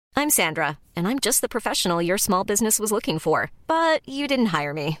I'm Sandra, and I'm just the professional your small business was looking for. But you didn't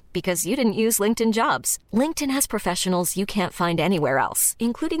hire me because you didn't use LinkedIn Jobs. LinkedIn has professionals you can't find anywhere else,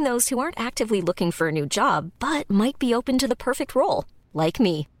 including those who aren't actively looking for a new job, but might be open to the perfect role, like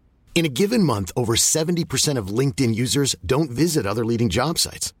me. In a given month, over 70% of LinkedIn users don't visit other leading job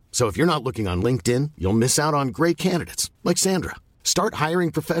sites. So if you're not looking on LinkedIn, you'll miss out on great candidates like Sandra. Start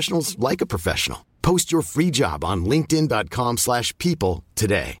hiring professionals like a professional. Post your free job on linkedin.com/people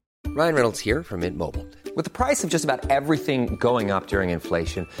today. Ryan Reynolds here from Mint Mobile. With the price of just about everything going up during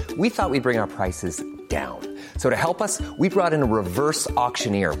inflation, we thought we'd bring our prices down. So to help us, we brought in a reverse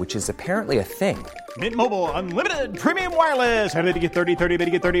auctioneer, which is apparently a thing. Mint Mobile Unlimited Premium Wireless. How to get 30, 30, bit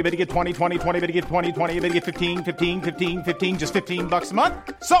to get 30, bit to get 20, 20, 20, bit to get 20, 20, bit to get 15, 15, 15, 15, just $15 a month?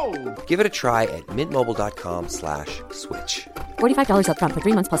 Sold! Give it a try at mintmobile.com/switch. $45 up front for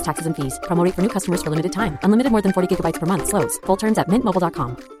 3 months plus taxes and fees. Promo rate for new customers for limited time. Unlimited more than 40 gigabytes per month. Slows full terms at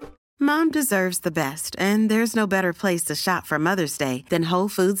mintmobile.com. Mom deserves the best, and there's no better place to shop for Mother's Day than Whole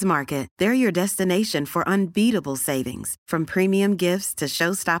Foods Market. They're your destination for unbeatable savings, from premium gifts to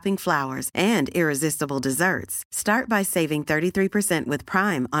show-stopping flowers and irresistible desserts. Start by saving 33% with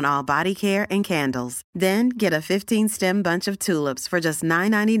Prime on all body care and candles. Then get a 15-stem bunch of tulips for just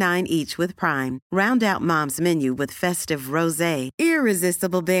 $9.99 each with Prime. Round out Mom's menu with festive rosé,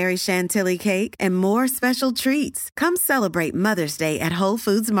 irresistible berry chantilly cake, and more special treats. Come celebrate Mother's Day at Whole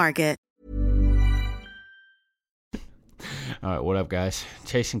Foods Market. All right, what up, guys?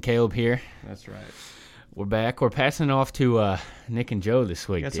 Chase and Caleb here. That's right. We're back. We're passing it off to Nick and Joe this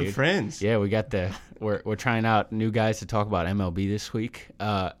week, got dude. some friends. Yeah, we're trying out new guys to talk about MLB this week.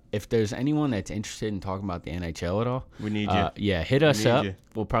 If there's anyone that's interested in talking about the NHL at all, we need you. Yeah, hit us up. You.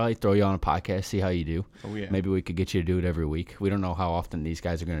 We'll probably throw you on a podcast, see how you do. Oh, yeah. Maybe we could get you to do it every week. We don't know how often these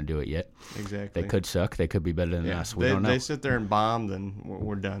guys are going to do it yet. Exactly. They could suck. They could be better than us. We don't know. They sit there and bomb, then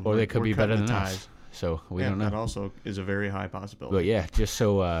we're done. Or they could be better than ties. us. So we don't know. That also is a very high possibility. But yeah, just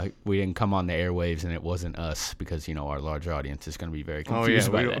so we didn't come on the airwaves and it wasn't us, because our larger audience is going to be very confused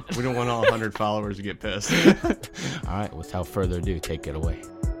by that. We don't want all 100 followers to get pissed. All right, without further ado, take it away.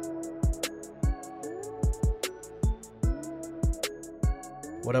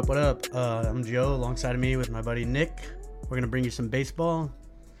 What up, what up? I'm Joe, alongside of me with my buddy Nick. We're going to bring you some baseball.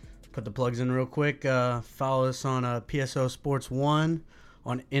 Put the plugs in real quick. Follow us on PSO Sports 1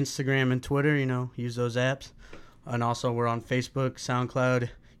 on Instagram and Twitter. Use those apps. And also we're on Facebook, SoundCloud,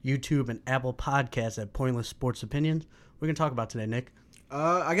 YouTube, and Apple Podcasts at Pointless Sports Opinions. We're going to talk about today, Nick.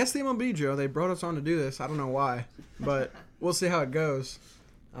 I guess the MLB, Joe. They brought us on to do this. I don't know why, but we'll see how it goes.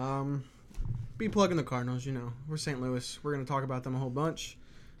 Be plugging the Cardinals, We're St. Louis. We're going to talk about them a whole bunch.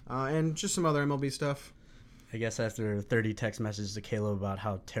 And just some other MLB stuff. I guess after 30 text messages to Caleb about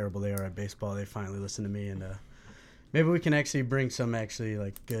how terrible they are at baseball, they finally listened to me, and maybe we can actually bring some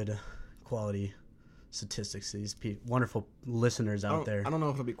good quality statistics to these wonderful listeners out there. I don't know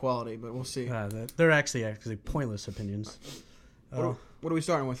if it'll be quality, but we'll see. They're actually pointless opinions. What are we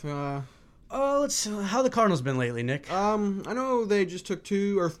starting with? Let's see how the Cardinals been lately, Nick. I know they just took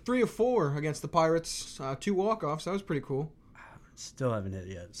 3 of 4 against the Pirates. 2 walk-offs. That was pretty cool. Still haven't hit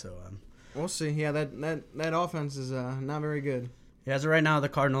yet, so we'll see. Yeah, that offense is not very good. Yeah, as of right now, the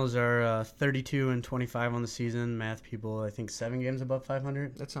Cardinals are 32-25 on the season. Math people, I think 7 games above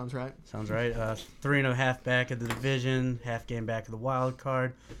 500. That sounds right. 3.5 back of the division, half game back of the wild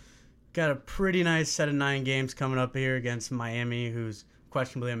card. Got a pretty nice set of 9 games coming up here against Miami, who's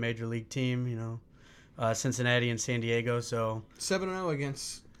questionably a major league team. Cincinnati and San Diego. So 7-0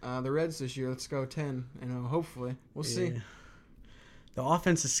 against the Reds this year. Let's go 10. Hopefully we'll see. The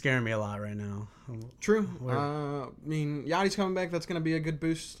offense is scaring me a lot right now. True. Yachty's coming back. That's going to be a good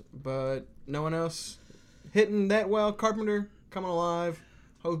boost, but no one else hitting that well. Carpenter coming alive.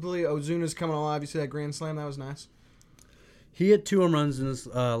 Hopefully Ozuna's coming alive. You see that grand slam? That was nice. He hit 2 home runs in this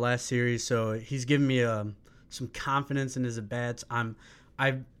last series, so he's given me some confidence in his at-bats.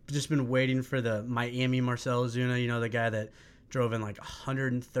 I've just been waiting for the Miami Marcell Ozuna, the guy that drove in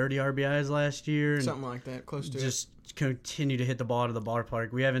 130 RBIs last year. And something like that, close to just continue to hit the ball to the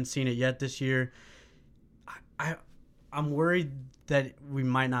ballpark. We haven't seen it yet this year. I'm worried that we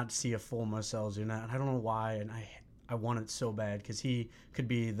might not see a full Marcell Ozuna. I don't know why, and I want it so bad because he could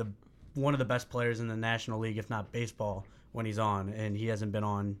be one of the best players in the National League, if not baseball, when he's on, and he hasn't been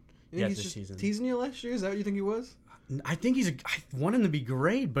on yet this season. Teasing you last year? Is that what you think he was? I think I want him to be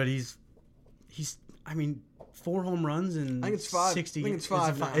great, but he's 4 home runs and I think it's 5. 60. I think it's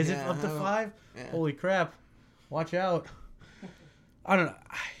 5 now. Is it up to 5? Yeah. Holy crap. Watch out. I don't know.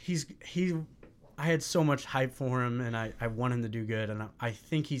 I had so much hype for him, and I want him to do good, and I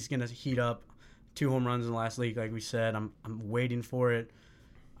think he's going to heat up. 2 home runs in the last league, like we said. I'm waiting for it.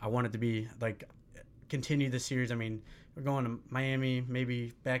 I want it to be like continue the series. I mean, we're going to Miami,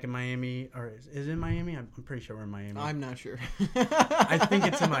 maybe back in Miami, or is it in Miami? I'm pretty sure we're in Miami. I'm not sure. I think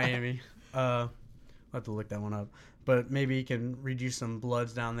it's in Miami. We'll have to look that one up. But maybe he can reduce some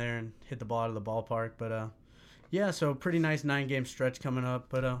bloods down there and hit the ball out of the ballpark. But yeah, so pretty nice 9-game stretch coming up.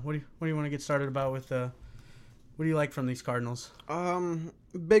 But what do you want to get started about with? What do you like from these Cardinals?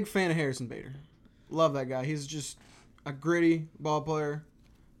 Big fan of Harrison Bader. Love that guy. He's just a gritty ball player.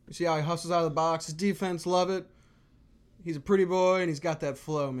 You see how he hustles out of the box. His defense, love it. He's a pretty boy, and he's got that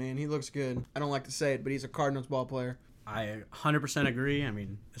flow, man. He looks good. I don't like to say it, but he's a Cardinals ball player. I 100% agree. I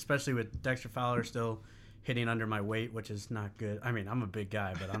mean, especially with Dexter Fowler still hitting under my weight, which is not good. I mean, I'm a big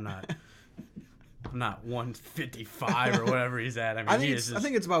guy, but I'm not 155 or whatever he's at. I mean, I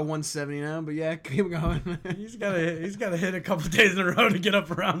think it's about 170 now, but yeah, keep going. he's got to hit a couple days in a row to get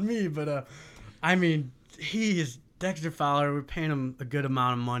up around me, but I mean, he is Dexter Fowler. We're paying him a good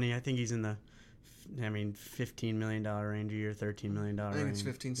amount of money. I think he's in the $15 million range a year, $13 million range. I think it's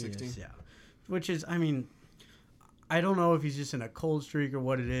 15, 16. Yeah. Which is, I mean, I don't know if he's just in a cold streak or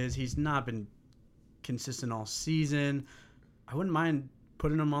what it is. He's not been consistent all season. I wouldn't mind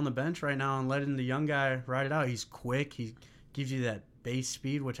putting him on the bench right now and letting the young guy ride it out. He's quick. He gives you that base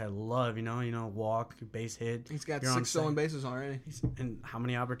speed, which I love. You know, walk, base hit. He's got 6 stolen bases already. And how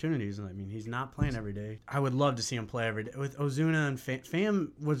many opportunities? I mean, he's not playing every day. I would love to see him play every day. With Ozuna and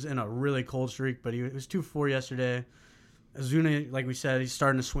Pham was in a really cold streak, but he was 2-4 yesterday. Ozuna, like we said, he's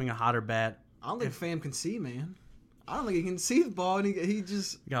starting to swing a hotter bat. I don't think Pham can see, man. I don't think he can see the ball, and he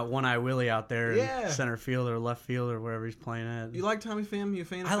just got One Eye Willie out there in center field or left field or wherever he's playing at. You like Tommy Pham? You a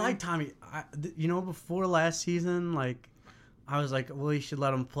fan of Pham? I like Tommy. Before last season, like, I was like, well, you should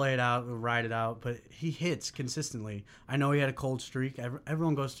let him play it out, ride it out. But he hits consistently. I know he had a cold streak.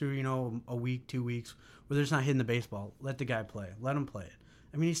 Everyone goes through, a week, 2 weeks where they're just not hitting the baseball. Let the guy play. Let him play it.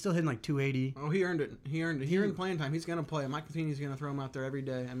 I mean, he's still hitting like 280. Oh, he earned it. He earned playing time. He's gonna play. Mike Matheny's gonna throw him out there every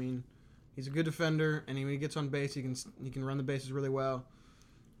day. I mean, he's a good defender, and when he gets on base, he can run the bases really well.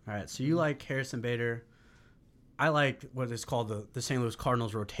 All right, so you like Harrison Bader. I like what is called the St. Louis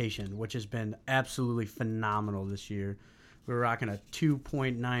Cardinals rotation, which has been absolutely phenomenal this year. We're rocking a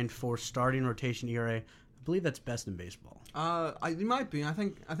 2.94 starting rotation ERA. I believe that's best in baseball. It might be. I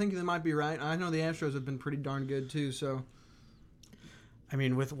think they might be right. I know the Astros have been pretty darn good too. So, I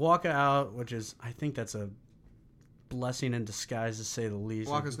mean, with Walker out, I think that's a blessing in disguise to say the least.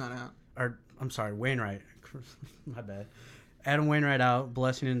 Walker's not out. I'm sorry, Wainwright. My bad. Adam Wainwright out,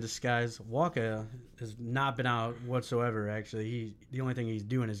 blessing in disguise. Walker has not been out whatsoever, actually. The only thing he's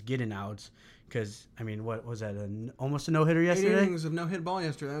doing is getting outs because, I mean, what was that, almost a no-hitter yesterday? 8 innings of no-hit ball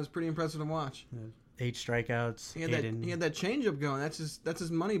yesterday. That was pretty impressive to watch. 8 strikeouts. He had that changeup going. That's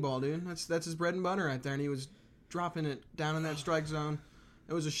his money ball, dude. That's his bread and butter right there, and he was dropping it down in that strike zone.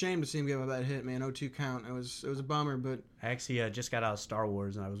 It was a shame to see him give up that hit, man. 0-2 count. It was a bummer, but I actually just got out of Star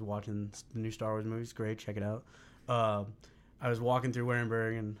Wars, and I was watching the new Star Wars movie. It's great. Check it out. I was walking through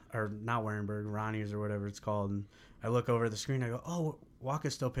Warrenburg, not Warrenburg, Ronnie's or whatever it's called, and I look over at the screen. I go, oh,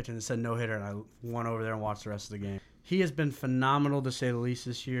 Walker's still pitching. It said no-hitter, and I went over there and watched the rest of the game. He has been phenomenal, to say the least,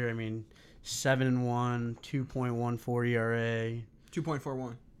 this year. I mean, 7-1, 2.14 ERA.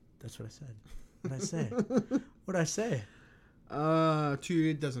 2.41. That's what I said. What'd I say? What'd I say?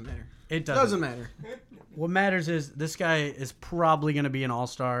 It doesn't matter. It doesn't matter. What matters is this guy is probably going to be an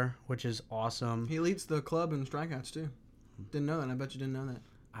all-star, which is awesome. He leads the club in strikeouts, too. Didn't know that. I bet you didn't know that.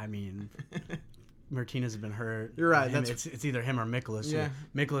 I mean, Martinez has been hurt. You're right. It's either him or Mikolas. Yeah.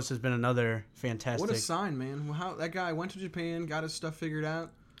 Mikolas has been another fantastic. What a sign, man. How that guy went to Japan, got his stuff figured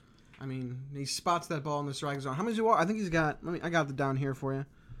out. I mean, he spots that ball in the strike zone. How many does he walk? I think he's got, I got it down here for you.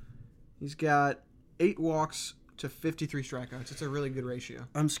 He's got 8 walks to 53 strikeouts. It's a really good ratio.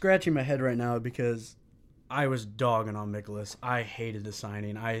 I'm scratching my head right now because I was dogging on Mikolas. I hated the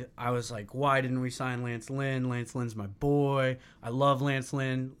signing. I was like, why didn't we sign Lance Lynn? Lance Lynn's my boy. I love Lance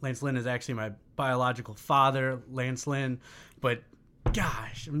Lynn. Lance Lynn is actually my biological father, Lance Lynn. But,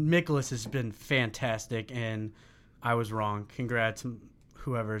 gosh, Mikolas has been fantastic, and I was wrong. Congrats,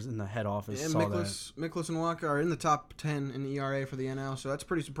 whoever's in the head office saw Mikolas and Walker are in the top 10 in the ERA for the NL, so that's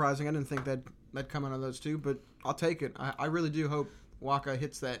pretty surprising. I didn't think that'd come out of those two, but I'll take it. I really do hope Walker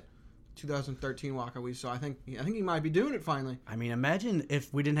hits that 2013 Walker we saw. I think he might be doing it finally. I mean, imagine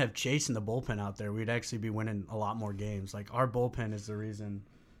if we didn't have Chase in the bullpen out there, we'd actually be winning a lot more games. Like, our bullpen is the reason.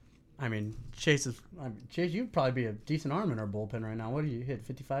 I mean, Chase, you'd probably be a decent arm in our bullpen right now. What do you hit,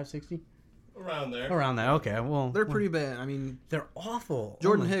 55, 60? Around there. Around that. Okay. Well, They're pretty bad. I mean, they're awful.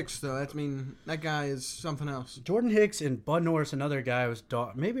 Jordan Hicks, though, that guy is something else. Jordan Hicks and Bud Norris, another guy, was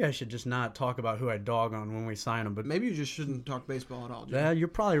dog. Maybe I should just not talk about who I dog on when we sign him. But maybe you just shouldn't talk baseball at all, Jim. Yeah, you're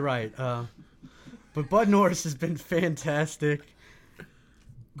probably right. But Bud Norris has been fantastic.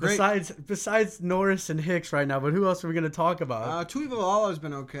 Great. Besides Norris and Hicks right now, but who else are we going to talk about? Tuivalu has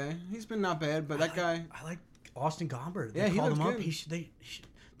been okay. He's been not bad, but that guy. I like Austin Gomber. Yeah, he called looks him up. good.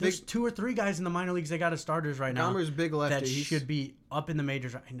 There's 2 or 3 guys in the minor leagues they got as starters right now. Gomber's big lefty. That should be up in the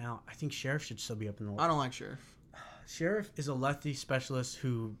majors right now. I think Sheriff should still be up in the. I don't like Sheriff. Sheriff is a lefty specialist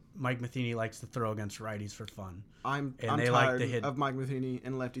who Mike Matheny likes to throw against righties for fun. I'm tired of Mike Matheny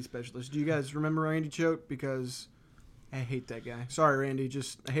and lefty specialists. Do you guys remember Randy Choate? Because I hate that guy. Sorry, Randy.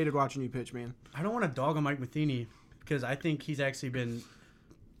 I hated watching you pitch, man. I don't want to dog on Mike Matheny because I think he's actually been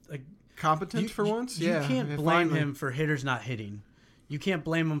competent for once. You can't blame him for hitters not hitting. You can't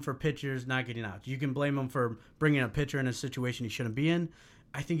blame him for pitchers not getting out. You can blame him for bringing a pitcher in a situation he shouldn't be in.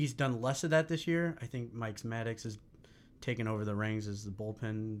 I think he's done less of that this year. I think Mike Maddox has taken over the reins as the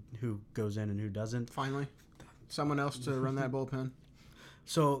bullpen, who goes in and who doesn't. Finally, someone else to run that bullpen.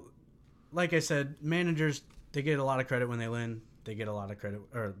 So, like I said, managers, they get a lot of credit when they win. They get a lot of credit,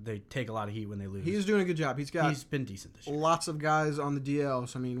 or they take a lot of heat when they lose. He's doing a good job. He's been decent this year. Lots of guys on the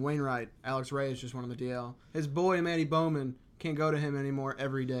DLs. I mean, Wainwright, Alex Reyes just won on the DL. His boy, Matty Bowman, can't go to him anymore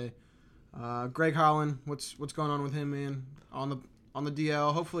every day. Greg Holland, what's going on with him, man? On the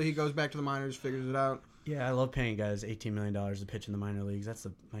DL. Hopefully he goes back to the minors, figures it out. Yeah, I love paying guys $18 million to pitch in the minor leagues. That's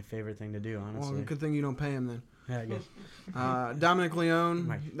my favorite thing to do, honestly. Well, good thing you don't pay him then. Yeah, I guess. Dominic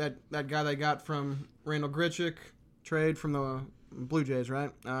Leone, that guy they got from Randall Grichuk, trade from the Blue Jays,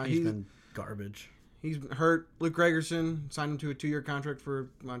 right? He's been garbage. He's hurt. Luke Gregerson signed him to a 2-year contract for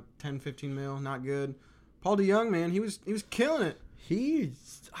about 10, 15 mil. Not good. Paul DeYoung, man, he was killing it.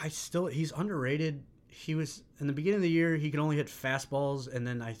 He's underrated. He was in the beginning of the year. He could only hit fastballs, and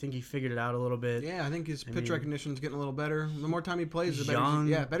then I think he figured it out a little bit. Yeah, I think his pitch recognition is getting a little better. The more time he plays, the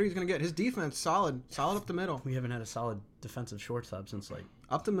better. Better he's gonna get. His defense solid up the middle. We haven't had a solid defensive shortstop since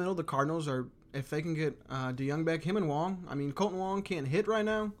up the middle. The Cardinals are, if they can get DeYoung back, him and Wong. I mean, Colton Wong can't hit right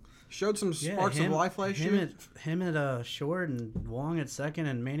now. Showed some sparks of life last year. Him at short and Wong at second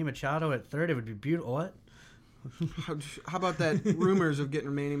and Manny Machado at third. It would be beautiful. What? How about that rumors of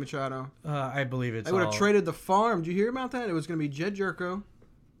getting Manny Machado? I believe it's. They would have traded the farm. Did you hear about that? It was going to be Jed Jerko.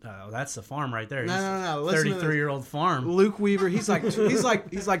 Oh, that's the farm right there. No. 33-year-old farm. Luke Weaver. He's like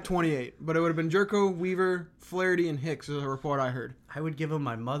 28, but it would have been Jerko, Weaver, Flaherty, and Hicks. Is a report I heard. I would give him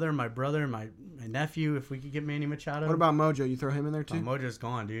my mother, my brother, my nephew if we could get Manny Machado. What about Mojo? You throw him in there too? Mojo's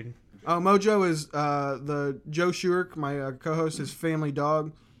gone, dude. Oh, Mojo is the Joe Schuerk, my co-host, his family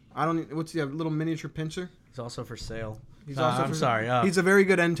dog. What's the little miniature pincher? He's also for sale. Sorry. He's a very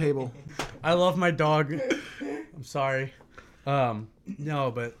good end table. I love my dog. I'm sorry.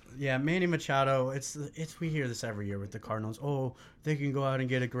 No, but yeah, Manny Machado. It's we hear this every year with the Cardinals. Oh, they can go out and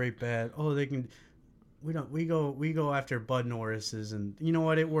get a great bat. Oh, they can. We go after Bud Norris's, and you know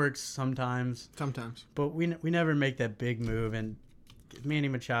what? It works sometimes. But we never make that big move. And Manny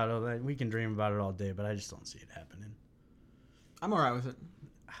Machado, we can dream about it all day, but I just don't see it happening. I'm all right with it.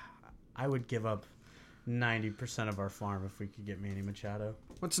 I would give up 90% of our farm if we could get Manny Machado.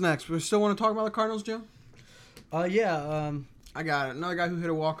 What's next? We still want to talk about the Cardinals, Joe? Yeah. I got it. Another guy who hit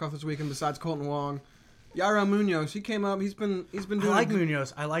a walk-off this weekend besides Colton Wong. Yairo Munoz. He came up. He's been doing. I like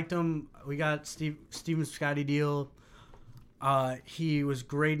Munoz. I liked him. We got Steven Scotty deal. He was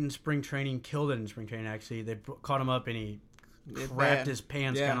great in spring training. Killed it in spring training. Actually, they caught him up and he crapped his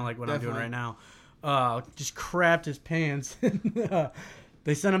pants, kind of like what definitely. I'm doing right now. Just crapped his pants.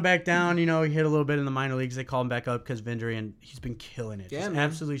 They sent him back down. You know, he hit a little bit in the minor leagues. They called him back up because of injury, and he's been killing it. Yeah, just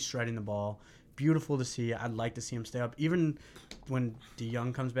absolutely shredding the ball. Beautiful to see. I'd like to see him stay up. Even when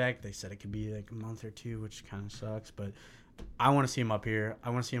DeYoung comes back, they said it could be like a month or two, which kind of sucks. But I want to see him up here.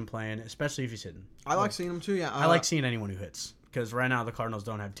 I want to see him playing, especially if he's hitting. I like seeing him too, yeah. I like seeing anyone who hits because right now the Cardinals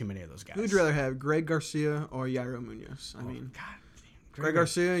don't have too many of those guys. Who'd you rather have, Greg Garcia or Yairo Munoz? I mean, God, Greg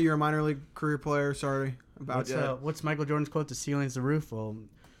Garcia, you're a minor league career player. Sorry about that. What's Michael Jordan's quote? The ceiling's the roof. Well,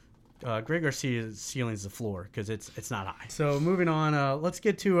 Greg Garcia's ceiling's the floor because it's not high. So moving on, let's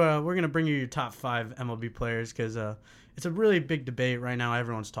get to we're gonna bring you your top 5 MLB players because it's a really big debate right now.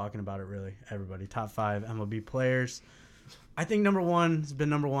 Everyone's talking about it. Really, everybody. Top 5 MLB players. I think number 1 has been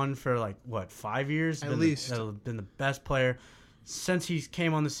number 1 for 5 years at least. Been the best player since he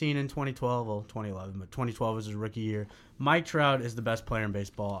came on the scene in 2012. Well, 2011, but 2012 was his rookie year. Mike Trout is the best player in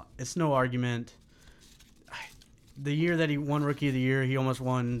baseball. It's no argument. The year that he won Rookie of the Year, he almost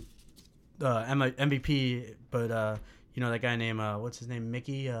won MVP, but You know that guy named what's his name,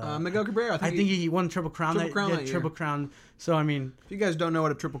 Mickey? Miguel Cabrera. I think he won Triple Crown. Triple Crown. So I mean, if you guys don't know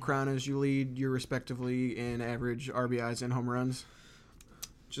what a Triple Crown is, you lead your respective league in average RBIs and home runs.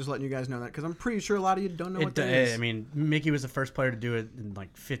 Just letting you guys know that, because I'm pretty sure a lot of you don't know what that is. I mean, Mickey was the first player to do it in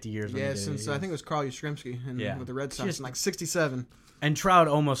like 50 years. Yeah, since I think it was Carl Yastrzemski with the Red Sox in like 67. And Trout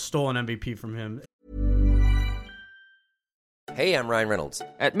almost stole an MVP from him. Hey, I'm Ryan Reynolds.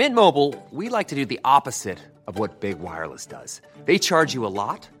 At Mint Mobile, we like to do the opposite of what Big Wireless does. They charge you a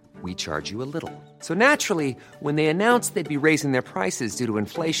lot, we charge you a little. So naturally, when they announced they'd be raising their prices due to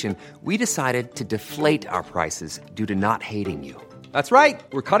inflation, we decided to deflate our prices due to not hating you. That's right.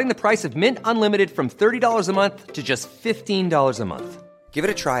 We're cutting the price of Mint Unlimited from $30 a month to just $15 a month. Give it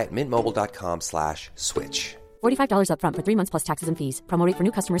a try at mintmobile.com/switch. $45 up front for 3 months plus taxes and fees. Promo rate for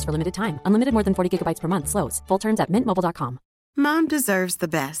new customers for limited time. Unlimited more than 40 gigabytes per month. Slows full terms at mintmobile.com. Mom deserves the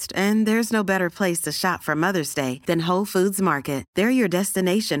best, and there's no better place to shop for Mother's Day than Whole Foods Market. They're your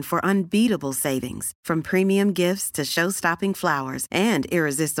destination for unbeatable savings, from premium gifts to show-stopping flowers and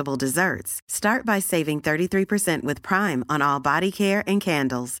irresistible desserts. Start by saving 33% with Prime on all body care and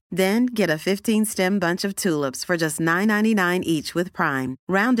candles. Then get a 15-stem bunch of tulips for just $9.99 each with Prime.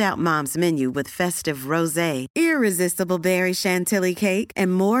 Round out Mom's menu with festive rosé, irresistible berry chantilly cake,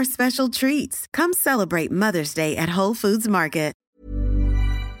 and more special treats. Come celebrate Mother's Day at Whole Foods Market.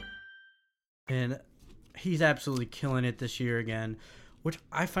 And he's absolutely killing it this year again, which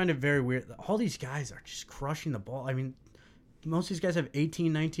I find it very weird. All these guys are just crushing the ball. I mean, most of these guys have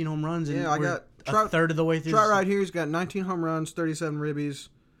 18, 19 home runs, and I got Trout, a third of the way through. Trout right here, he's got 19 home runs, 37 ribbies,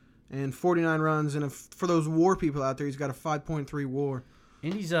 and 49 runs. And for those WAR people out there, he's got a 5.3 WAR.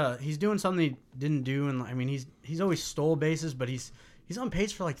 And he's doing something he didn't do, and I mean he's always stole bases, but he's on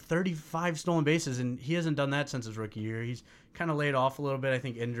pace for like 35 stolen bases, and he hasn't done that since his rookie year. He's kind of laid off a little bit. I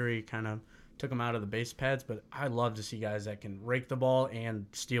think injury kind of took him out of the base pads, but I love to see guys that can rake the ball and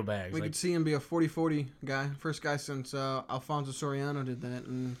steal bags. We could see him be a 40-40 guy. First guy since Alfonso Soriano did that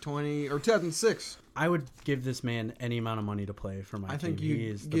in 2006. I would give this man any amount of money to play for my team. I think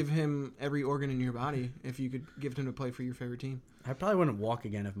you give him every organ in your body if you could give him to play for your favorite team. I probably wouldn't walk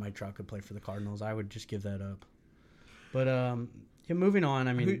again if Mike Trout could play for the Cardinals. I would just give that up. But moving on.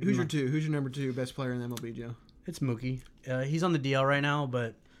 I mean, who's your two? Who's your number two best player in the MLB, Joe? It's Mookie. He's on the DL right now,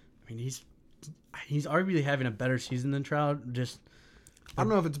 but I mean he's arguably having a better season than Trout. I don't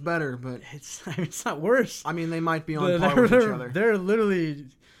know if it's better, but it's not worse. I mean, they might be on par with each other. They're literally.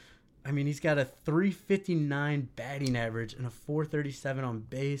 I mean, he's got a 359 batting average and a 437 on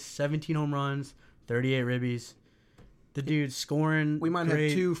base, 17 home runs, 38 ribbies. The dude's scoring. We might great.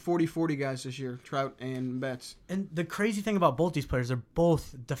 have two 40-40 guys this year, Trout and Betts. And the crazy thing about both these players, they're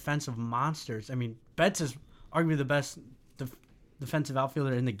both defensive monsters. I mean, Betts is arguably the best defensive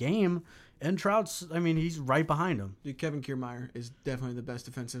outfielder in the game, and Trout's, I mean, he's right behind him. Dude, Kevin Kiermaier is definitely the best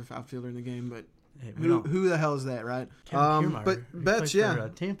defensive outfielder in the game, but hey, who the hell is that, right? Kevin Kiermaier. But Betts, yeah. For,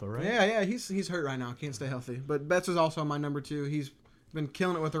 Tampa, right? Yeah, he's hurt right now. Can't stay healthy. But Betts is also my number two. He's been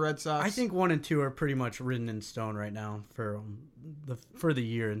killing it with the Red Sox. I think 1 and 2 are pretty much written in stone right now for the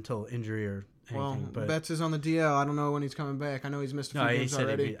year until injury or anything. Well, but Betts is on the DL. I don't know when he's coming back. I know he's missed a few games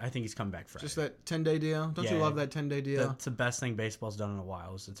already. I think he's coming back Friday. Just that 10-day DL. Don't you love that 10-day DL? That's the best thing baseball's done in a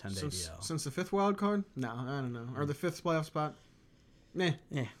while. Is the 10-day DL. Since the fifth wild card? No, I don't know. Or the fifth playoff spot? Nah.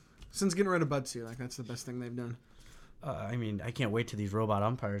 Yeah. Since getting rid of Budsy, that's the best thing they've done. I mean, I can't wait till these robot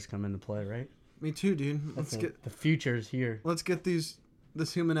umpires come into play, right? Me too, dude. The future's here. Let's get this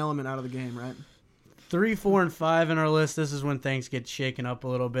human element out of the game, right? 3, 4, and 5 in our list. This is when things get shaken up a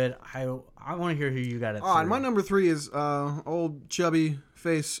little bit. I want to hear who you got at 3. All right, my number 3 is old chubby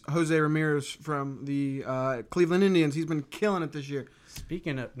face Jose Ramirez from the Cleveland Indians. He's been killing it this year.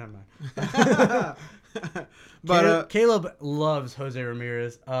 Speaking of, never mind. But Caleb loves Jose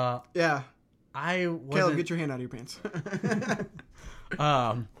Ramirez. Yeah. Caleb, get your hand out of your pants.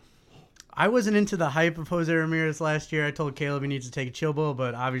 I wasn't into the hype of Jose Ramirez last year. I told Caleb he needs to take a chill pill,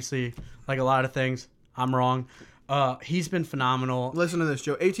 but obviously, like a lot of things, I'm wrong. He's been phenomenal. Listen to this,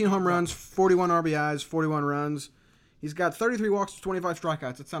 Joe. 18 home runs, 41 RBIs, 41 runs. He's got 33 walks, 25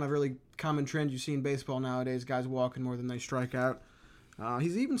 strikeouts. That's not a really common trend you see in baseball nowadays. Guys walking more than they strike out.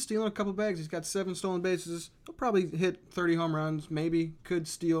 He's even stealing a couple bags. He's got 7 stolen bases. He'll probably hit 30 home runs. Maybe could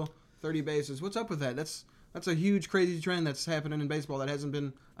steal 30 bases. What's up with that? That's a huge, crazy trend that's happening in baseball that hasn't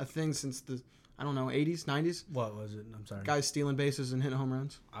been a thing since the, 80s, 90s. What was it? I'm sorry. Guys stealing bases and hitting home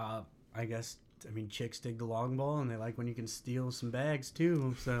runs. I guess, chicks dig the long ball, and they like when you can steal some bags,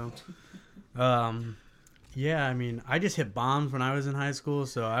 too. So, yeah, I just hit bombs when I was in high school,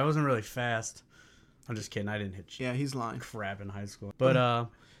 so I wasn't really fast. I'm just kidding. I didn't hit Yeah, he's lying. Crap in high school. But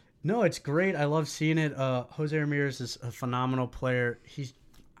No, it's great. I love seeing it. Jose Ramirez is a phenomenal player.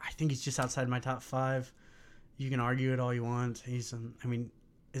 I think he's just outside my top 5. You can argue it all you want.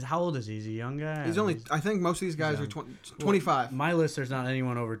 How old is he? He's a young guy. I think most of these guys are 25. My list, there's not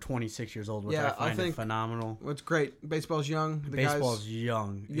anyone over 26 years old, which I find phenomenal. It's great. Baseball's young. Baseball's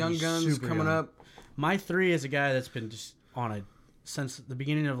young. Young guns coming up. My 3 is a guy that's been just on it since the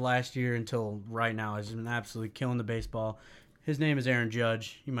beginning of last year until right now. Has been absolutely killing the baseball. His name is Aaron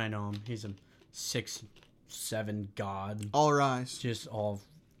Judge. You might know him. He's a 6'7" god. All rise. Just all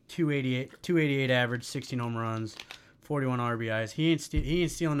 288 average, 16 home runs, 41 RBIs. He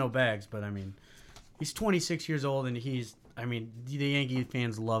ain't stealing no bags, but he's 26 years old and the Yankee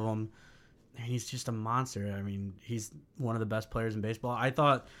fans love him. And he's just a monster. He's one of the best players in baseball.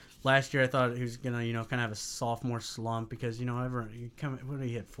 Last year I thought he was gonna, kind of have a sophomore slump because what did he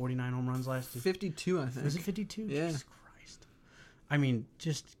hit? 49 home runs last year. 52, I think. Was it 52? Yeah. Jesus Christ.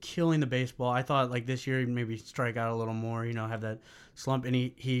 Just killing the baseball. I thought this year he'd maybe strike out a little more, have that slump, and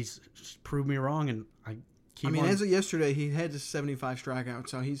he's proved me wrong. And as of yesterday, he had 75 strikeouts,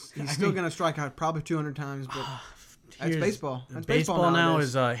 so he's still gonna strike out probably 200 times, but. That's baseball. Baseball now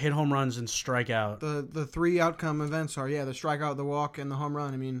is hit home runs and strike out. The 3 outcome events are the strikeout, the walk, and the home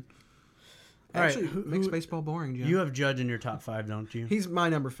run. Makes baseball boring, Joe. You have Judge in your top 5, don't you? He's my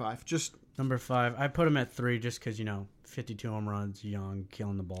number 5. Just number 5. I put him at 3 just because 52 home runs, young,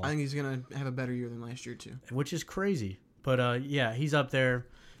 killing the ball. I think he's gonna have a better year than last year too, which is crazy. But he's up there.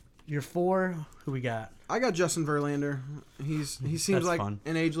 Your 4, who we got? I got Justin Verlander. He seems like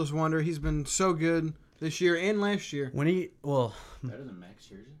an ageless wonder. He's been so good this year and last year. Better than Max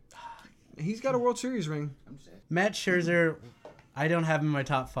Scherzer? He's got a World Series ring. Matt Scherzer, I don't have him in my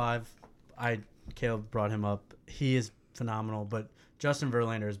top 5. Caleb brought him up. He is phenomenal, but Justin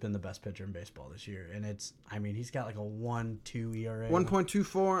Verlander has been the best pitcher in baseball this year, and he's got a 1.2 ERA.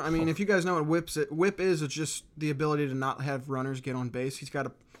 1.24. If you guys know what whip is, it's just the ability to not have runners get on base. He's got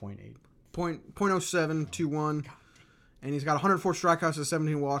a 0.0721. And he's got 104 strikeouts and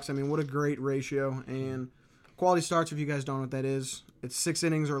 17 walks. What a great ratio. And quality starts, if you guys don't know what that is, it's 6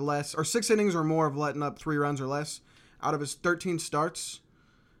 innings or less, or 6 innings or more of letting up 3 runs or less. Out of his 13 starts,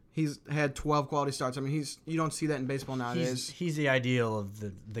 he's had 12 quality starts. You don't see that in baseball nowadays. He's the ideal of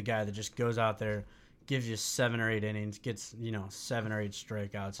the guy that just goes out there, gives you 7 or 8 innings, gets 7 or 8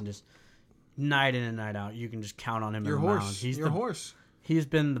 strikeouts, and just night in and night out, you can just count on him. Your horse. He's your horse. He's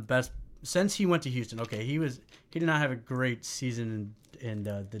been the best since he went to Houston. Okay, he did not have a great season in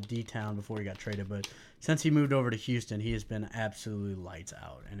the D-town before he got traded, but since he moved over to Houston, he has been absolutely lights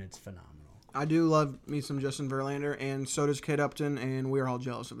out, and it's phenomenal. I do love me some Justin Verlander, and so does Kate Upton, and we're all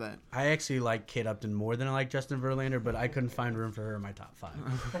jealous of that. I actually like Kate Upton more than I like Justin Verlander, but I couldn't find room for her in my top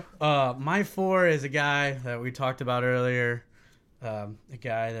 5. My 4 is a guy that we talked about earlier, a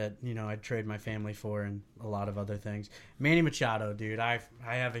guy that I'd trade my family for and a lot of other things. Manny Machado, dude. I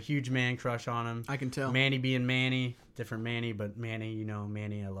have a huge man crush on him. I can tell. Manny being Manny, different Manny, but Manny,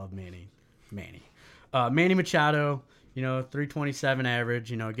 Manny. I love Manny. Manny Machado. 327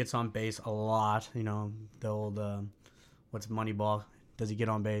 average, gets on base a lot. The old, what's Moneyball? Does he get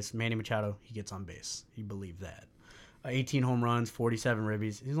on base? Manny Machado, he gets on base. You believe that. 18 home runs, 47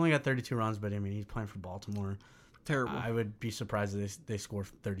 ribbies. He's only got 32 runs, but he's playing for Baltimore. Terrible. I would be surprised if they score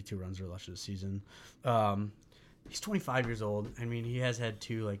 32 runs or less this season. He's 25 years old. He has had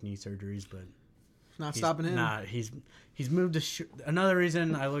 2 knee surgeries, but not stopping him. Nah, he's moved to. Another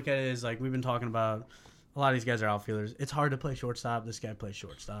reason I look at it is we've been talking about. A lot of these guys are outfielders. It's hard to play shortstop. This guy plays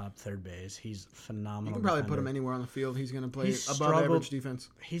shortstop, third base. He's phenomenal. You can probably put him anywhere on the field. He's going to play above average defense.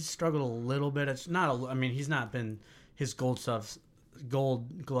 He's struggled a little bit. It's not. He's not been his Gold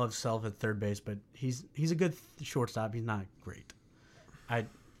Glove self at third base, but he's a good shortstop. He's not great.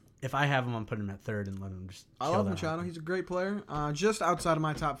 If I have him, I'm putting him at third and let him just. I love Machado. He's a great player. Just outside of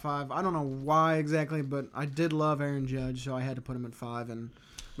my top 5. I don't know why exactly, but I did love Aaron Judge, so I had to put him at 5. And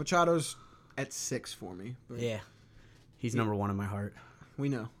Machado's at 6 for me. Yeah. He's number 1 in my heart. We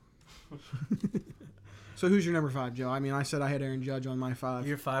know. So who's your number 5, Joe? I said I had Aaron Judge on my 5.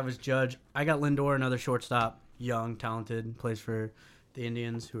 Your 5 was Judge. I got Lindor, another shortstop. Young, talented, plays for the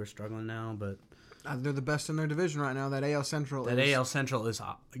Indians, who are struggling now, but they're the best in their division right now. That AL Central is.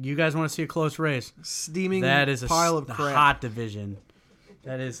 You guys want to see a close race? Steaming that is pile of crap. Hot division.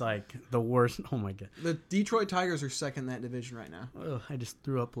 That is the worst. Oh my god. The Detroit Tigers are second in that division right now. Oh, I just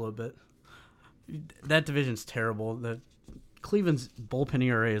threw up a little bit. That division's terrible. The Cleveland's bullpen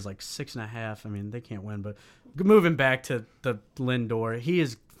ERA is 6.5. They can't win. But moving back to the Lindor, he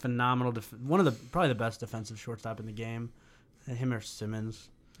is phenomenal. Probably the best defensive shortstop in the game. Him or Simmons.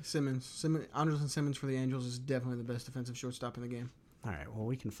 Anderson Simmons for the Angels is definitely the best defensive shortstop in the game. All right, well,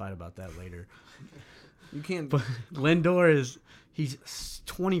 we can fight about that later. You can't. But Lindor he's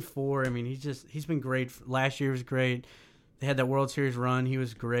 24. I mean, he's been great. Last year was great. They had that World Series run. He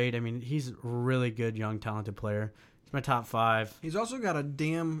was great. I mean, he's a really good, young, talented player. He's my top 5. He's also got a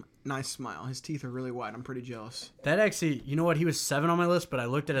damn nice smile. His teeth are really white. I'm pretty jealous. That actually, you know what? He was 7 on my list, but I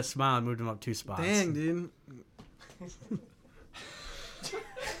looked at his smile and moved him up 2 spots. Dang, dude.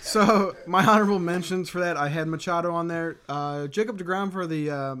 So, my honorable mentions for that, I had Machado on there. Jacob deGrom for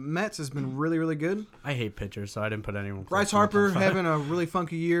the Mets has been really, really good. I hate pitchers, so I didn't put anyone. Bryce Harper having a really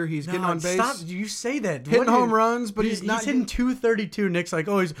funky year. He's getting on base. Stop! You say that. Hitting home runs, but he's not hitting 232. Nick's like,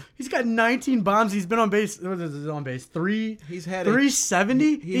 oh, he's got 19 bombs. He's been on base. What is his on base?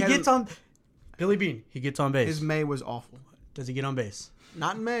 370. He gets on. Billy Bean. He gets on base. His May was awful. Does he get on base?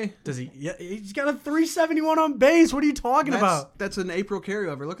 Not in May. Does he? Yeah, he's got a 371 on base. What are you talking about? That's an April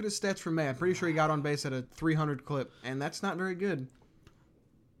carryover. Look at his stats for May. I'm pretty sure he got on base at a 300 clip, and that's not very good.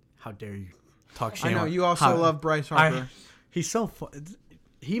 How dare you talk shit? I know you also love Bryce Harper. He's so fun.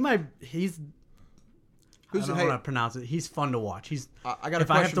 I don't want to pronounce it. He's fun to watch. I got a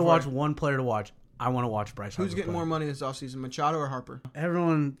if I have to watch one player to watch, I want to watch Bryce Harper. Who's getting more money this offseason, Machado or Harper?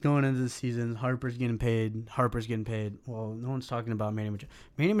 Everyone going into the season, Harper's getting paid. Well, no one's talking about Manny Machado.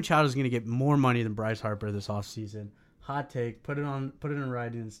 Manny Machado's going to get more money than Bryce Harper this offseason. Hot take. Put it in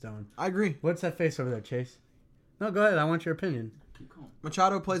writing in stone. I agree. What's that face over there, Chase? No, go ahead. I want your opinion.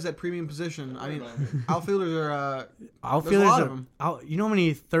 Machado plays that premium position. I mean, outfielders are. Outfielders there's a lot of them. You know how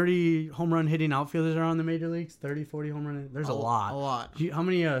many 30 home run hitting outfielders are on the major leagues? 30, 40 home run. There's a lot. A lot. How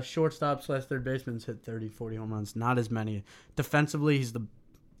many shortstops / third basemen hit 30, 40 home runs? Not as many. Defensively, he's the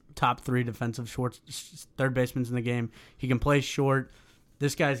top 3 defensive third basemen in the game. He can play short.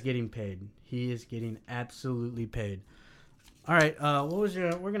 This guy's getting paid. He is getting absolutely paid. All right.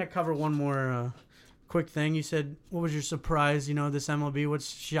 We're gonna cover one more. Quick thing. You said, what was your surprise, this MLB? What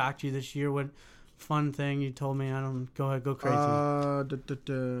shocked you this year? What fun thing you told me? Go ahead, go crazy.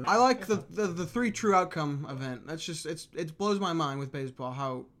 I like the 3 true outcome event. That's just, it blows my mind with baseball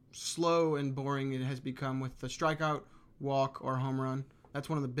how slow and boring it has become with the strikeout, walk, or home run. That's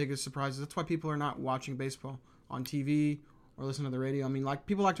one of the biggest surprises. That's why people are not watching baseball on TV or listen to the radio. I mean,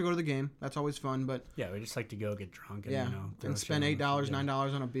 people like to go to the game. That's always fun, but yeah, we just like to go get drunk and and spend $8,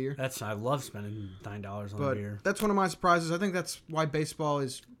 $9 on a beer. I love spending $9 on a beer. That's one of my surprises. I think that's why baseball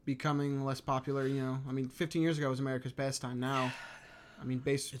is becoming less popular. I mean, 15 years ago it was America's pastime. Now, I mean,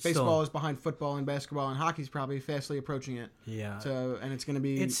 baseball is behind football and basketball, and hockey's probably fastly approaching it. Yeah. And it's going to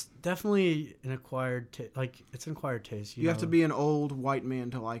be. It's definitely an acquired taste. It's an acquired taste. You have to be an old white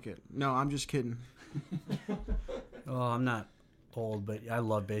man to like it. No, I'm just kidding. Well, I'm not old, but I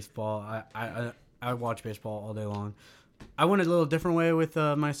love baseball. I watch baseball all day long. I went a little different way with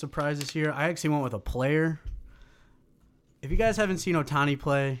my surprise this year. I actually went with a player. If you guys haven't seen Ohtani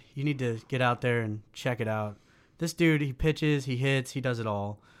play, you need to get out there and check it out. This dude, he pitches, he hits, he does it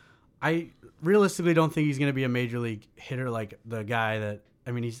all. I realistically don't think he's going to be a major league hitter like the guy that,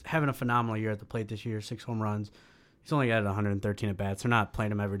 he's having a phenomenal year at the plate this year, 6 home runs. He's only got 113 at bats. They're not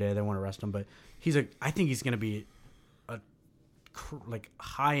playing him every day. They want to rest him, but I think he's going to be a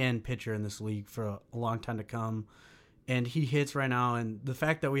high-end pitcher in this league for a long time to come. And he hits right now, and the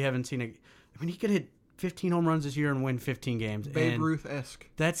fact that we haven't seen he could hit 15 home runs this year and win 15 games. Babe Ruth-esque.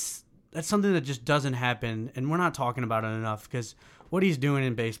 That's something that just doesn't happen, and we're not talking about it enough because what he's doing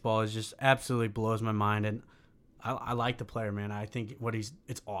in baseball is just absolutely blows my mind, and I like the player, man. I think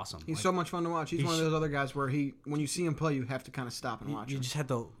it's awesome. He's so much fun to watch. He's one of those other guys where when you see him play, you have to kind of stop and watch him. You just have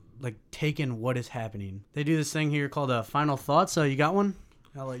to take in what is happening. They do this thing here called final thoughts. So you got one?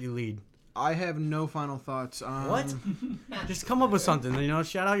 I'll let you lead. I have no final thoughts. What? Just come up with something.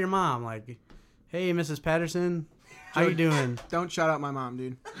 Shout out your mom. Hey, Mrs. Patterson, how you doing? Don't shout out my mom,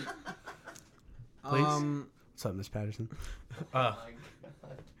 dude. Please. What's up, Miss Patterson?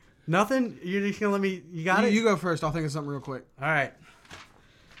 Nothing? You're just gonna let me? You got it? You go first. I'll think of something real quick. All right.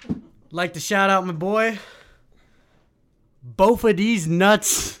 Like to shout out my boy. Both of these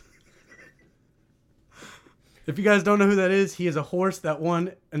nuts. If you guys don't know who that is, he is a horse that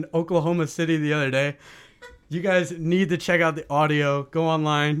won in Oklahoma City the other day. You guys need to check out the audio. Go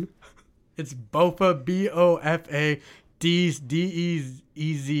online. It's Bofa, Bofa, D's,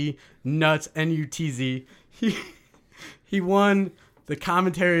 D-E-E-Z, nuts, N-U-T-Z. He won. The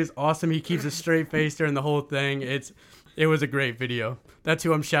commentary is awesome. He keeps a straight face during the whole thing. It was a great video. That's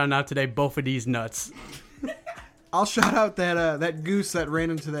who I'm shouting out today. Both of these nuts. I'll shout out that goose that ran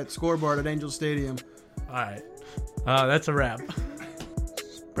into that scoreboard at Angel Stadium. All right. That's a wrap.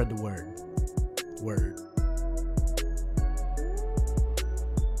 Spread the word. Word.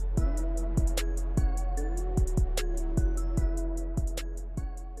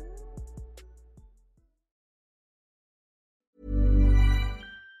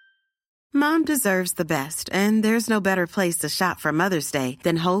 Mom deserves the best, and there's no better place to shop for Mother's Day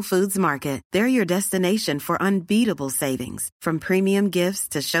than Whole Foods Market. They're your destination for unbeatable savings, from premium gifts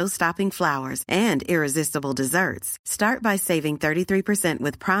to show-stopping flowers and irresistible desserts. Start by saving 33%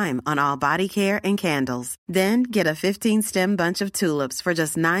 with Prime on all body care and candles. Then get a 15-stem bunch of tulips for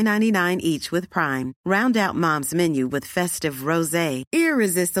just $9.99 each with Prime. Round out Mom's menu with festive rosé,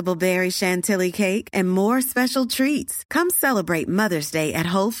 irresistible berry chantilly cake, and more special treats. Come celebrate Mother's Day at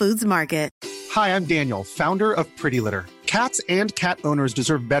Whole Foods Market. Hi, I'm Daniel, founder of Pretty Litter. Cats and cat owners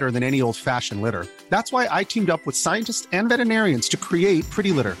deserve better than any old-fashioned litter. That's why I teamed up with scientists and veterinarians to create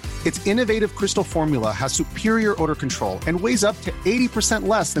Pretty Litter. Its innovative crystal formula has superior odor control and weighs up to 80%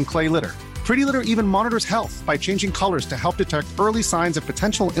 less than clay litter. Pretty Litter even monitors health by changing colors to help detect early signs of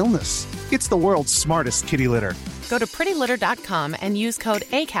potential illness. It's the world's smartest kitty litter. Go to prettylitter.com and use code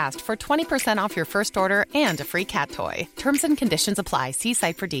ACAST for 20% off your first order and a free cat toy. Terms and conditions apply. See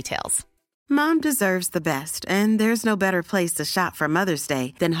site for details. Mom deserves the best, and there's no better place to shop for Mother's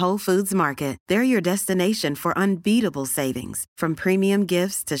Day than Whole Foods Market. They're your destination for unbeatable savings, from premium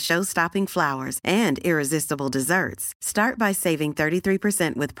gifts to show-stopping flowers and irresistible desserts. Start by saving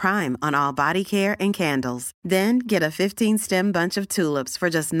 33% with Prime on all body care and candles. Then get a 15-stem bunch of tulips for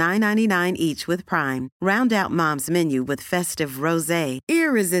just $9.99 each with Prime. Round out Mom's menu with festive rosé,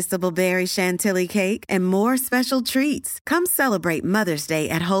 irresistible berry chantilly cake, and more special treats. Come celebrate Mother's Day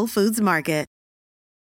at Whole Foods Market.